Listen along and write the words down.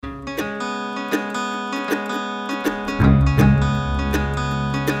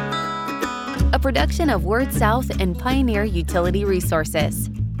production of Word South and Pioneer Utility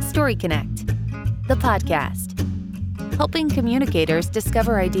Resources. Story Connect, the podcast, helping communicators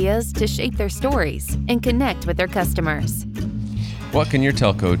discover ideas to shape their stories and connect with their customers. What can your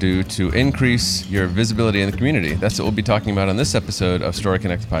telco do to increase your visibility in the community? That's what we'll be talking about on this episode of Story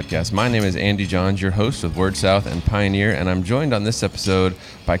Connect podcast. My name is Andy Johns, your host with Word South and Pioneer, and I'm joined on this episode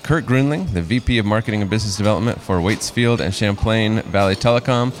by Kurt Grunling, the VP of Marketing and Business Development for Waitsfield and Champlain Valley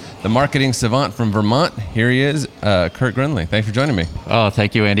Telecom, the marketing savant from Vermont. Here he is, Kurt Grunling. Thanks for joining me. Oh,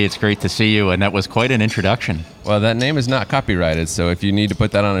 thank you, Andy. It's great to see you, and that was quite an introduction. Well, that name is not copyrighted, so if you need to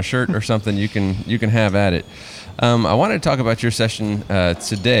put that on a shirt or something, you can have at it. I wanted to talk about your session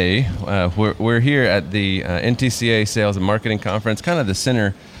today. We're here at the NTCA Sales and Marketing Conference, kind of the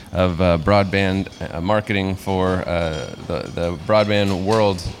center of broadband marketing for the broadband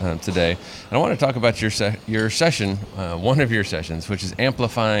world today. And I want to talk about your session, one of your sessions, which is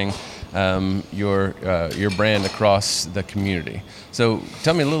amplifying your brand across the community. So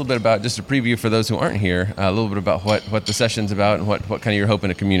tell me a little bit about, just a preview for those who aren't here, a little bit about what the session's about and what kind of you're hoping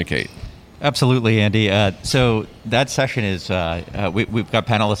to communicate. Absolutely, Andy. So that session is, we've got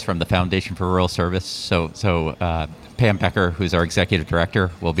panelists from the Foundation for Rural Service. So Pam Becker, who's our executive director,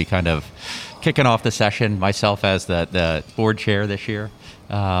 will be kind of kicking off the session, myself as the board chair this year.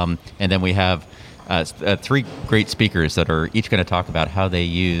 And then we have three great speakers that are each going to talk about how they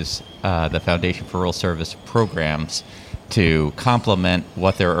use the Foundation for Rural Service programs to complement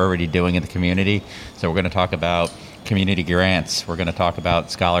what they're already doing in the community. So we're going to talk about community grants, we're going to talk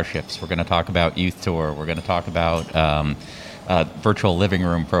about scholarships, we're going to talk about youth tour, we're going to talk about virtual living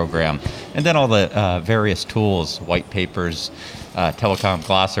room program, and then all the various tools, white papers, telecom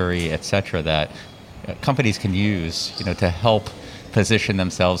glossary, etc., that companies can use, to help position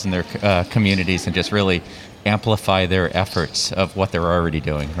themselves in their communities and just really amplify their efforts of what they're already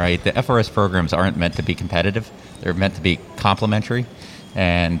doing, right? The FRS programs aren't meant to be competitive, they're meant to be complementary,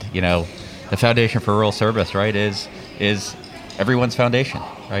 and the Foundation for Rural Service, right, is everyone's foundation,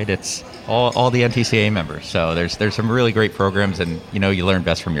 right? It's all the NTCA members. So there's some really great programs, and you learn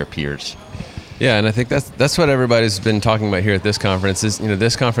best from your peers. Yeah, and I think that's what everybody's been talking about here at this conference. Is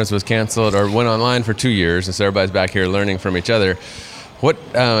this conference was canceled or went online for 2 years, and so everybody's back here learning from each other. What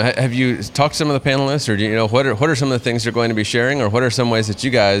have you talked to some of the panelists, or what are some of the things you're going to be sharing, or what are some ways that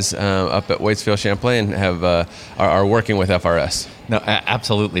you guys up at Waitsfield Champlain have are working with FRS? No,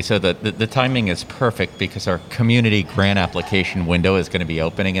 absolutely. So the timing is perfect because our community grant application window is going to be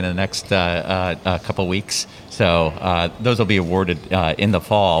opening in the next couple weeks. So those will be awarded in the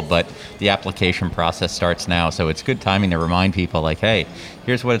fall, but the application process starts now. So it's good timing to remind people, like, hey,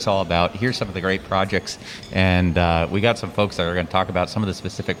 here's what it's all about. Here's some of the great projects, and we got some folks that are going to talk about some of the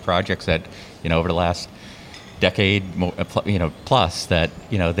specific projects that over the last decade, plus that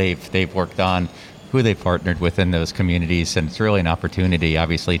they've worked on, who they've partnered with in those communities, and it's really an opportunity,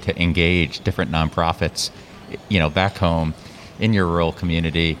 obviously, to engage different nonprofits, back home in your rural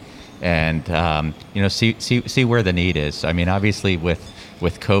community, and see where the need is. I mean, obviously, with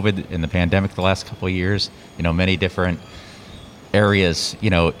COVID and the pandemic the last couple of years, many different areas,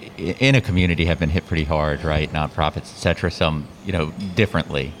 in a community have been hit pretty hard, right? Nonprofits, et cetera, some,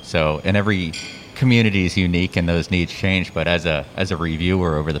 differently. So, and every community is unique and those needs change, but as a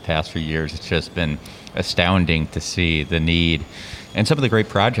reviewer over the past few years, it's just been astounding to see the need and some of the great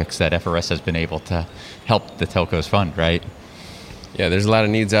projects that FRS has been able to help the telcos fund, right? Yeah, there's a lot of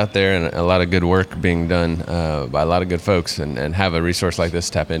needs out there and a lot of good work being done by a lot of good folks, and have a resource like this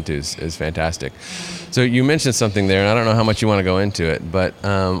to tap into is fantastic. So you mentioned something there, and I don't know how much you want to go into it, but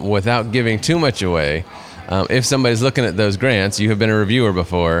without giving too much away, if somebody's looking at those grants, you have been a reviewer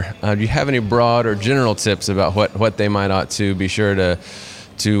before, do you have any broad or general tips about what they might ought to be sure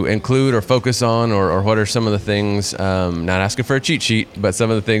to include or focus on, or what are some of the things, not asking for a cheat sheet, but some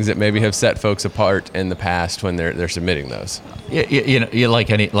of the things that maybe have set folks apart in the past when they're submitting those? You like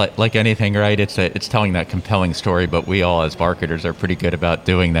anything, right? It's telling that compelling story, but we all as marketers are pretty good about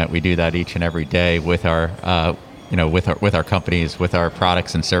doing that. We do that each and every day with our with our companies, with our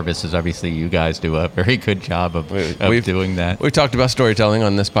products and services. Obviously, you guys do a very good job of doing that. We've talked about storytelling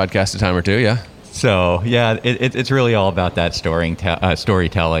on this podcast a time or two, yeah. So yeah, it's really all about that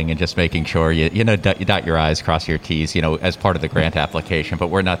storytelling and just making sure you dot your I's, cross your T's, as part of the grant application. But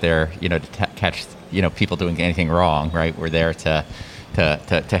we're not there, to catch people doing anything wrong, right? We're there to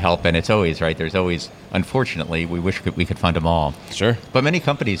help, and it's always right. There's always, unfortunately, we wish we could fund them all. Sure. But many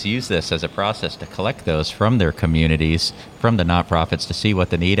companies use this as a process to collect those from their communities, from the nonprofits, to see what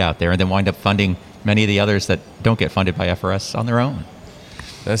the need out there, and then wind up funding many of the others that don't get funded by FRS on their own.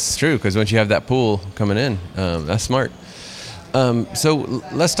 That's true, because once you have that pool coming in, that's smart. So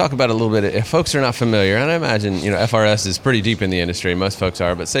let's talk about it a little bit. If folks are not familiar, and I imagine FRS is pretty deep in the industry, most folks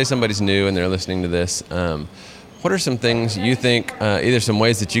are, but say somebody's new and they're listening to this, what are some things you think, either some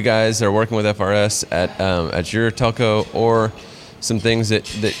ways that you guys are working with FRS at your telco, or some things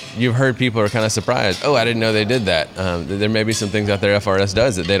that you've heard people are kind of surprised, I didn't know they did that. There may be some things out there FRS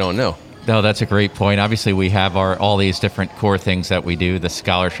does that they don't know. No, that's a great point. Obviously, we have all these different core things that we do, the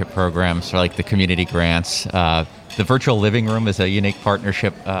scholarship programs, like the community grants. The virtual living room is a unique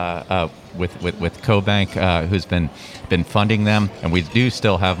partnership with CoBank, who's been funding them, and we do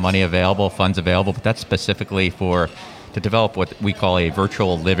still have funds available, but that's specifically to develop what we call a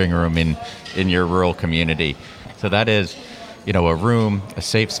virtual living room in your rural community. So that is, a room, a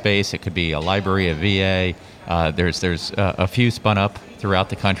safe space. It could be a library, a VA. There's a few spun up throughout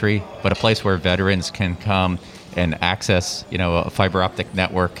the country, but a place where veterans can come and access, a fiber optic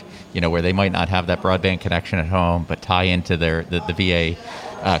network, where they might not have that broadband connection at home, but tie into the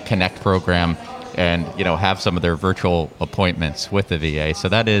VA Connect program and, have some of their virtual appointments with the VA. So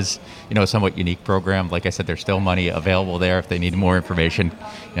that is, a somewhat unique program. Like I said, there's still money available there. If they need more information,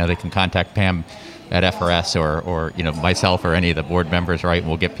 they can contact Pam at FRS or myself or any of the board members, right? And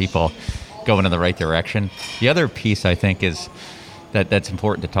we'll get people going in the right direction. The other piece, I think, is that's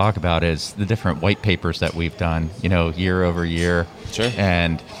important to talk about is the different white papers that we've done, year over year. Sure.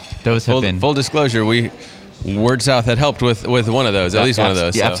 And those have been... Full disclosure, Word South had helped with one of those, at least one of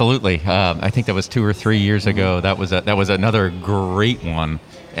those. Yeah, so. Absolutely. I think that was 2 or 3 years ago. That was another great one.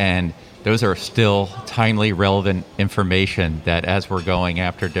 And those are still timely, relevant information that as we're going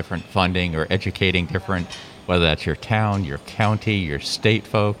after different funding or educating different, whether that's your town, your county, your state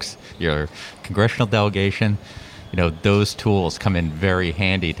folks, your congressional delegation, those tools come in very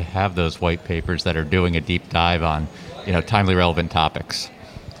handy to have those white papers that are doing a deep dive on, timely, relevant topics.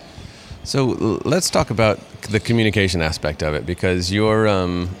 So let's talk about the communication aspect of it, because you're,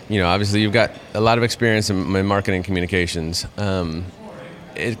 obviously you've got a lot of experience in marketing communications.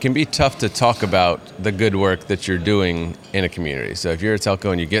 It can be tough to talk about the good work that you're doing in a community. So if you're a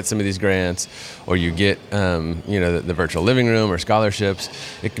telco and you get some of these grants, or you get, the virtual living room or scholarships,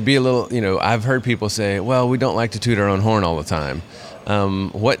 it could be a little, I've heard people say, well, we don't like to toot our own horn all the time.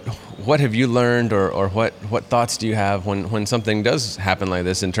 What have you learned, or what thoughts do you have when something does happen like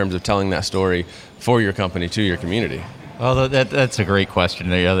this in terms of telling that story for your company to your community? Well, that's a great question.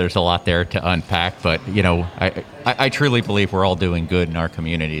 There's a lot there to unpack, but I truly believe we're all doing good in our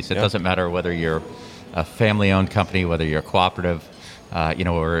communities. It doesn't matter whether you're a family-owned company, whether you're a cooperative,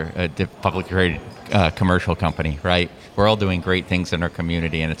 or a publicly traded commercial company, right? We're all doing great things in our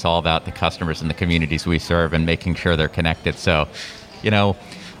community, and it's all about the customers and the communities we serve and making sure they're connected. So,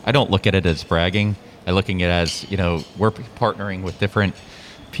 I don't look at it as bragging. I look at it as, we're partnering with different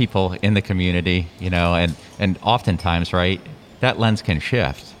people in the community, and oftentimes, right, that lens can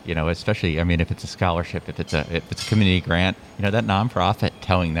shift, especially, if it's a scholarship, if it's a community grant, that nonprofit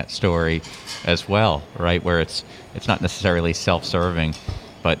telling that story as well, right, where it's not necessarily self-serving,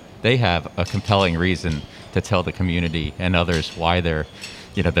 but they have a compelling reason to tell the community and others why they're,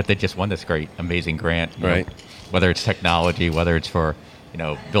 that they just won this great, amazing grant, right? Whether it's technology, whether it's for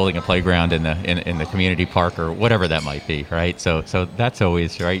building a playground in the community park or whatever that might be, right? So that's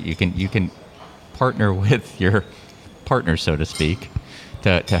always right. You can partner with your partners, so to speak,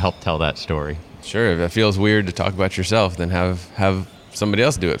 to help tell that story. Sure. If it feels weird to talk about yourself, then have somebody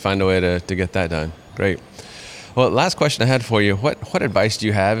else do it. Find a way to get that done. Great. Well, last question I had for you. What advice do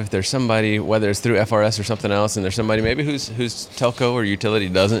you have if there's somebody, whether it's through FRS or something else, and there's somebody maybe whose telco or utility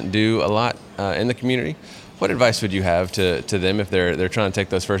doesn't do a lot in the community? What advice would you have to them if they're trying to take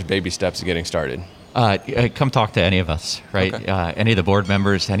those first baby steps of getting started? Come talk to any of us, right? Okay. Any of the board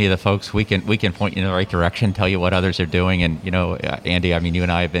members, any of the folks, we can point you in the right direction, tell you what others are doing. And, Andy, you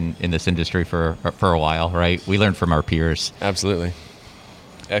and I have been in this industry for a while, right? We learn from our peers. Absolutely.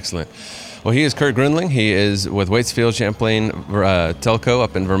 Excellent. Well, he is Kurt Grundling. He is with Waitsfield Champlain Telco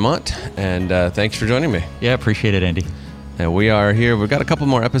up in Vermont. And thanks for joining me. Yeah, appreciate it, Andy. And we are here. We've got a couple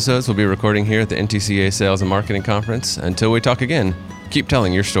more episodes we'll be recording here at the NTCA Sales and Marketing Conference. Until we talk again, keep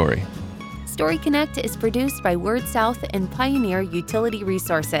telling your story. Story Connect is produced by Word South and Pioneer Utility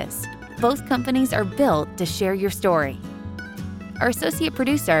Resources. Both companies are built to share your story. Our associate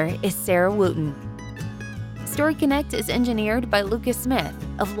producer is Sarah Wooten. Story Connect is engineered by Lucas Smith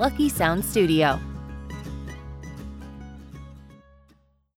of Lucky Sound Studio.